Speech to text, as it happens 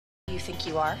think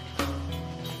you are.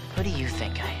 Who do you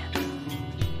think I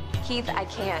am? Keith, I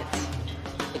can't.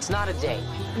 It's not a date.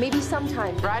 Maybe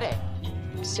sometime. Friday.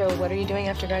 So what are you doing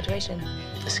after graduation?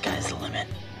 The sky's the limit.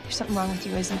 There's something wrong with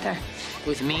you, isn't there?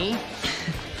 With me?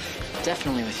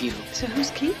 Definitely with you. So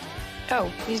who's Keith?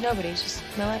 Oh, he's nobody. He's just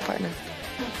my life partner.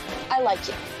 I like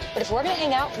you. But if we're gonna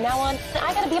hang out from now on, then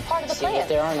I gotta be a part of the plan. But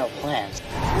there are no plans.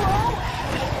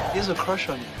 He has a crush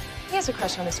on you. He has a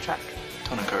crush on his truck.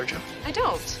 Don't encourage him. I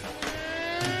don't.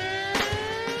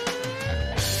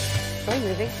 Are we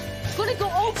moving? It's gonna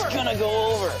go over. It's gonna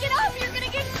go over. Get up, you're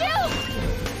gonna get killed.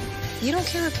 You don't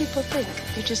care what people think.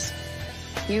 You're just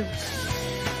you.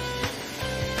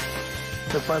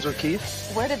 You're friends with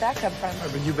Keith? Where did that come from?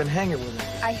 I mean, you've been hanging with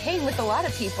him. I hang with a lot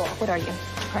of people. What are you,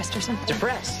 depressed or something?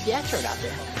 Depressed? Yeah, throw it out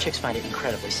there. Chicks find it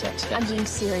incredibly sexy. I'm being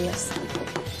serious.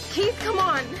 Keith, come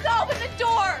on. Open the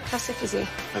door. How sick is he?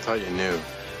 I thought you knew.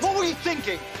 What were you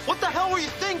thinking? What the hell were you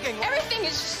thinking? Everything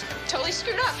is just totally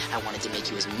screwed up. I wanted to make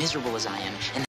you as miserable as I am, and